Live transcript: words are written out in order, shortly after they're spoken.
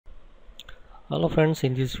Hello friends,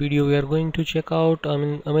 in this video we are going to check out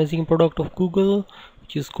an amazing product of Google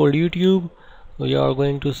which is called YouTube. We are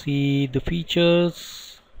going to see the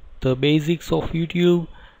features, the basics of YouTube,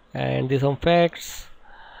 and there's some facts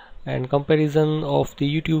and comparison of the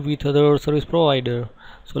YouTube with other service provider.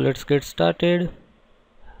 So let's get started.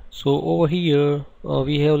 So over here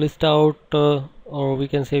we have list out or we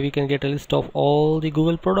can say we can get a list of all the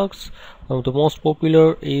Google products. The most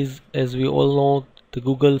popular is, as we all know, the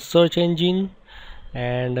Google search engine,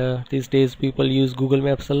 and these days people use Google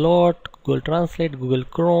Maps a lot, Google Translate, Google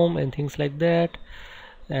Chrome and things like that.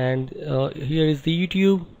 And here is the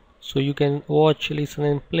YouTube, so you can watch, listen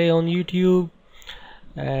and play on YouTube,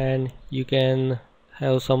 and you can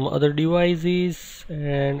have some other devices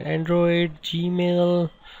and Android, Gmail,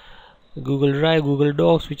 Google Drive, Google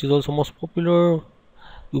Docs, which is also most popular,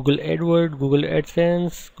 Google AdWords, Google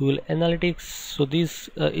AdSense, Google Analytics. So this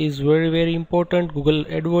is very important, Google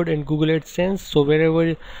AdWords and Google AdSense. So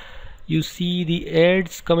wherever you see the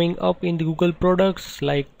ads coming up in the Google products,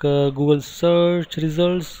 like Google search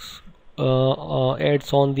results,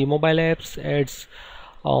 ads on the mobile apps, ads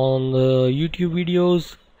on the YouTube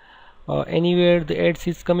videos, anywhere the ads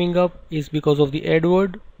is coming up is because of the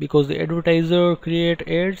AdWords, because the advertiser create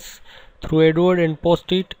ads through AdWords and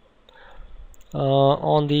post it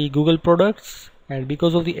on the Google products. And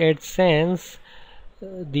because of the AdSense,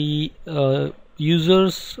 the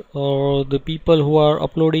users or the people who are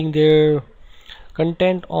uploading their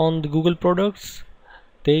content on the Google products,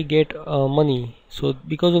 they get money. So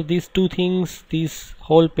because of these two things, this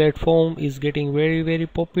whole platform is getting very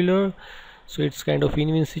popular. So it's kind of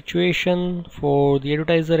win-win situation for the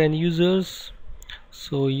advertiser and users.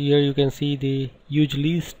 So here you can see the huge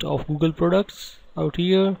list of Google products out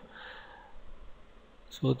here.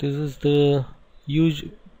 So this is the huge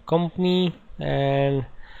company, and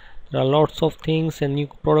there are lots of things and new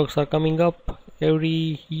products are coming up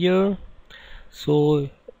every year. So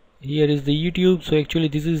here is the YouTube. So actually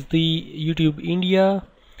this is the YouTube India.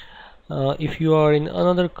 If you are in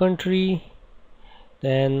another country,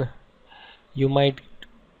 then you might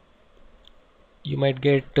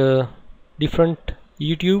get different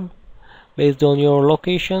YouTube based on your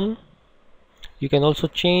location. You can also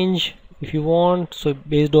change if you want, so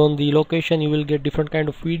based on the location you will get different kind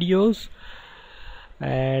of videos.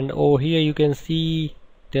 And over here you can see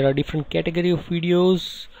there are different category of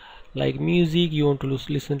videos, like music, you want to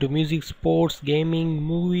listen to music, sports, gaming,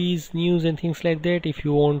 movies, news and things like that. If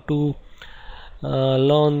you want to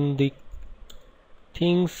learn the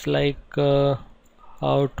things like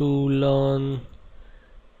how to learn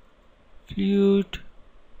flute,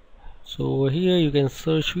 so over here you can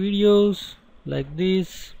search videos like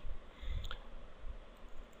this.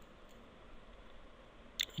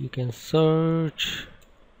 You can search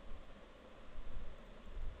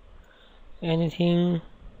anything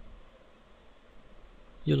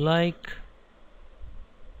you like.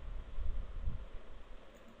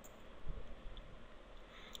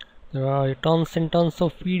 There are tons and tons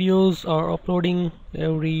of videos are uploading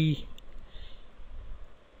every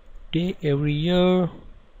day, every year.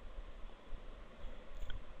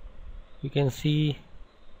 You can see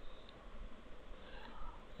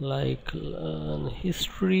like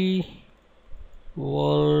history,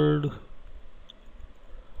 world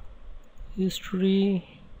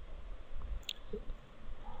history.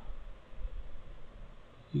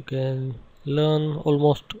 You can learn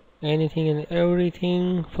almost anything and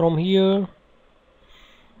everything from here.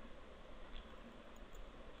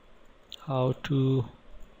 How to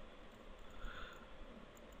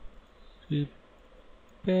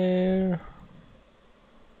repair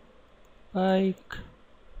bike.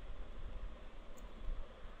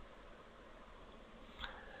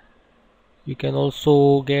 You can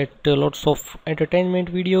also get lots of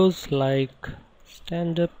entertainment videos like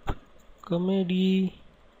stand-up comedy,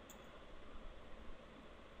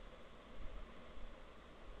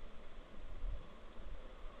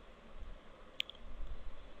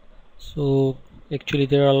 so actually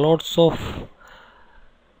there are lots of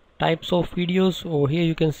types of videos. Over here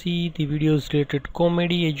you can see the videos related to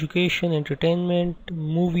comedy, education, entertainment,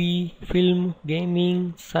 movie, film,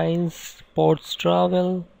 gaming, science, sports,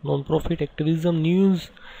 travel, non-profit, activism,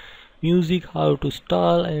 news, music, how to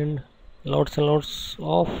style, and lots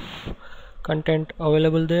of content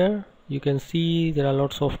available there. You can see there are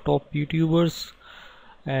lots of top YouTubers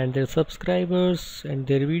and their subscribers and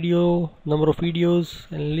their video number of videos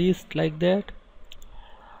and list like that.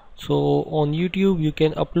 So on YouTube you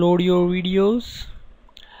can upload your videos.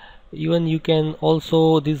 Even you can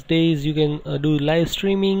also, these days you can do live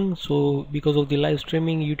streaming. So because of the live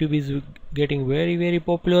streaming, YouTube is getting very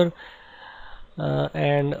popular.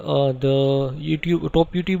 and the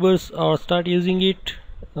top YouTubers are start using it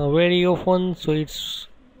very often, so it's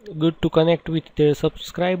good to connect with their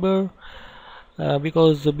subscriber,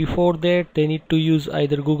 because before that they need to use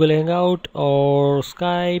either Google Hangout or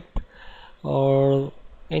Skype or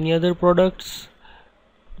any other products,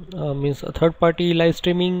 means a third-party live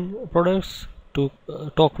streaming products to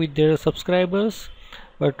talk with their subscribers.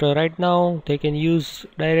 But right now they can use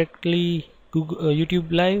directly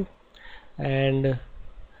YouTube Live and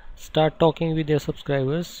start talking with their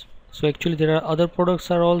subscribers. So actually there are other products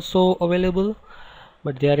are also available,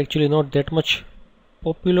 but they are actually not that much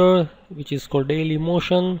popular, which is called Daily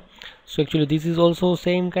Motion. So actually this is also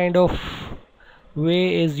same kind of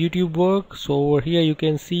way as YouTube works. So over here you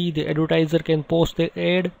can see the advertiser can post their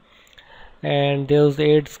ad, and there's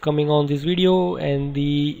the ads coming on this video, and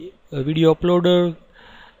the video uploader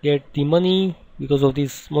get the money because of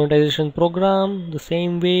this monetization program. The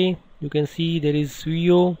same way you can see there is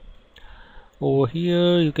video over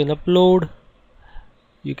here, you can upload,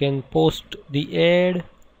 you can post the ad,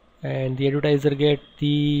 and the advertiser get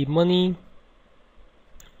the money.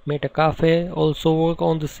 Meta Cafe also work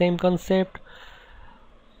on the same concept.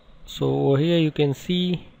 So over here you can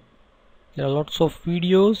see there are lots of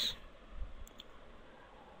videos,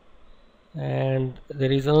 and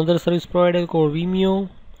there is another service provider called Vimeo.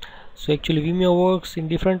 So actually Vimeo works in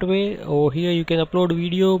different way. Over here you can upload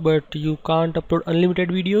video, but you can't upload unlimited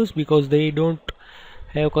videos because they don't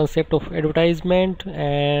have concept of advertisement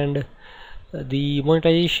and the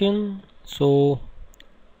monetization. So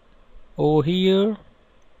over here,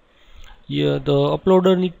 yeah, the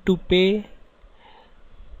uploader need to pay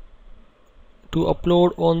to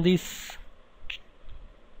upload on this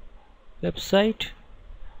website.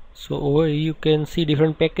 So over here you can see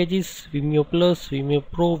different packages: Vimeo Plus, Vimeo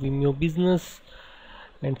Pro, Vimeo Business,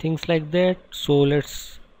 and things like that. So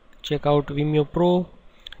let's check out Vimeo Pro.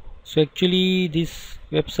 So actually this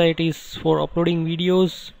website is for uploading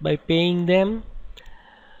videos by paying them,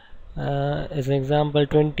 as an example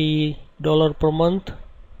 $20 per month,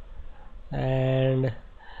 and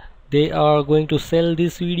they are going to sell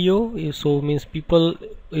this video. So means people,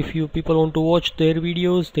 if people want to watch their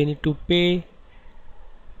videos, they need to pay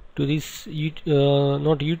to this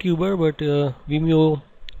not YouTuber but Vimeo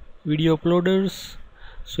video uploaders.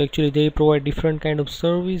 So actually they provide different kind of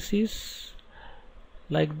services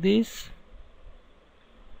like this.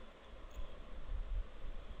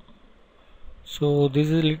 So this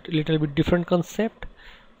is a little bit different concept.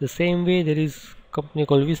 The same way there is company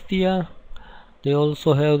called Vistia. They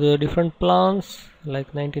also have the different plans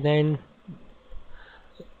like $99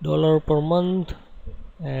 per month,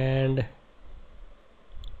 and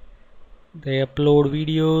they upload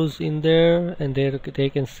videos in there, and they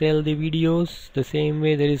can sell the videos. The same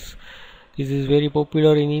way this is very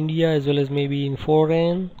popular in India as well as maybe in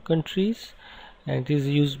foreign countries, and this is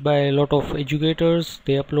used by a lot of educators.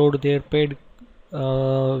 They upload their paid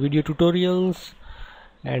video tutorials,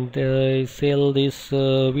 and they sell these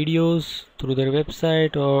videos through their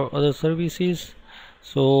website or other services.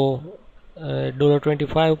 So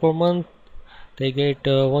 $25 per month, they get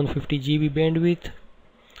 150 GB bandwidth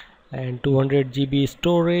and 200 GB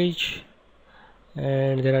storage,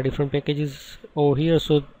 and there are different packages over here.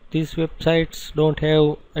 So these websites don't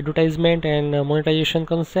have advertisement and monetization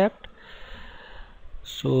concept,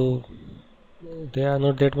 so they are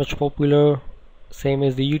not that much popular, same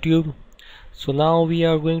as the YouTube. So now we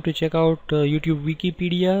are going to check out YouTube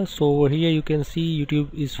Wikipedia. So over here you can see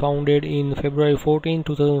YouTube is founded in February 14,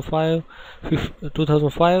 2005,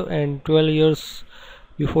 and 12 years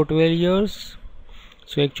before 12 years.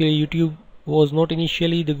 So actually YouTube was not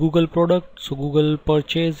initially the Google product, so Google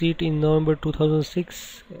purchased it in November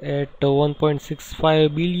 2006 at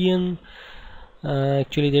 1.65 billion.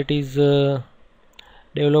 Actually that is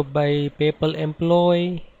developed by PayPal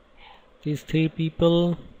employee, these 3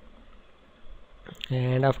 people,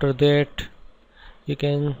 and after that you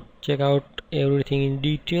can check out everything in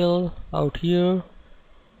detail out here.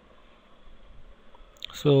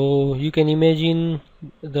 So you can imagine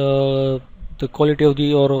the quality of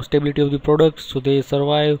the or stability of the products. So they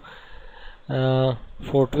survive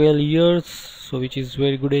for 12 years, so which is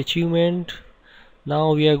very good achievement.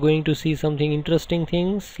 Now we are going to see something interesting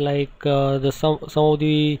things like some of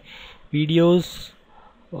the videos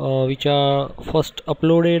which are first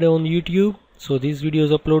uploaded on YouTube. So these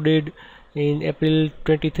videos uploaded in April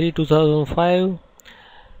 23, 2005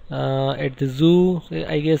 at the zoo.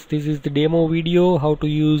 I guess this is the demo video how to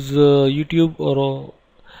use YouTube, or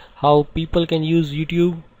how people can use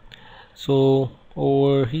YouTube. So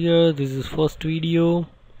over here this is first video,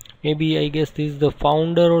 maybe I guess this is the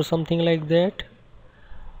founder or something like that.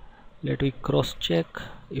 Let me cross check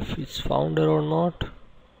if it's founder or not.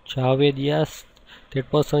 Javed, yes, that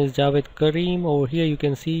person is Javed Karim. Over here you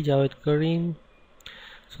can see Javed Karim.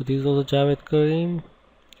 So this is also Javed Karim.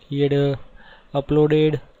 He had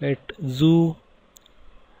uploaded at zoo,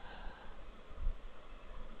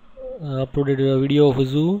 uploaded a video of a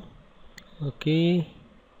zoo. Okay,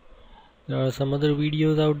 there are some other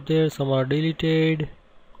videos out there, some are deleted.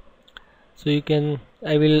 So you can,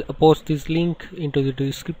 I will post this link into the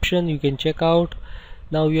description, you can check out.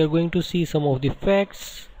 Now we are going to see some of the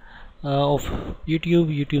facts of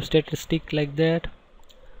YouTube statistic like that.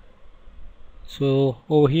 So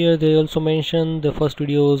over here they also mention the first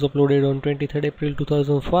video was uploaded on 23rd April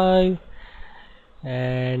 2005,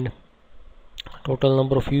 and total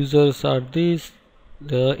number of users are this.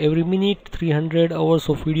 Every minute 300 hours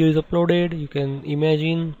of video is uploaded. You can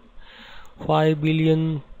imagine 5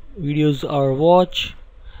 billion videos are watched.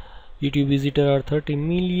 YouTube visitors are 30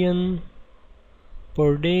 million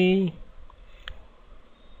per day.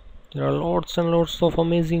 There are lots and lots of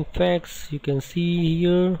amazing facts you can see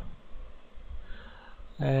here,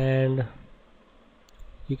 and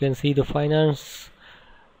you can see the finance,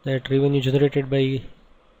 that revenue generated by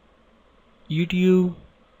YouTube.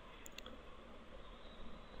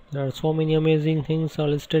 There are so many amazing things are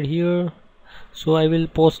listed here. So I will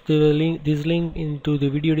post the link, this link into the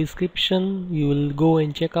video description. You will go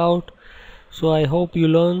and check out. So I hope you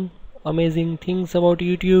learn amazing things about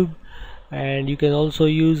YouTube, and you can also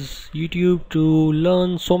use YouTube to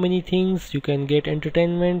learn so many things. You can get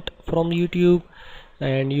entertainment from YouTube,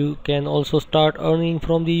 and you can also start earning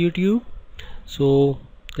from the YouTube. So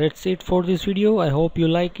that's it for this video. I hope you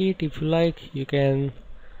like it. If you like, you can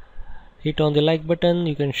hit on the like button,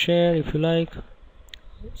 you can share if you like.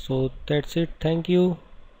 So that's it, thank you.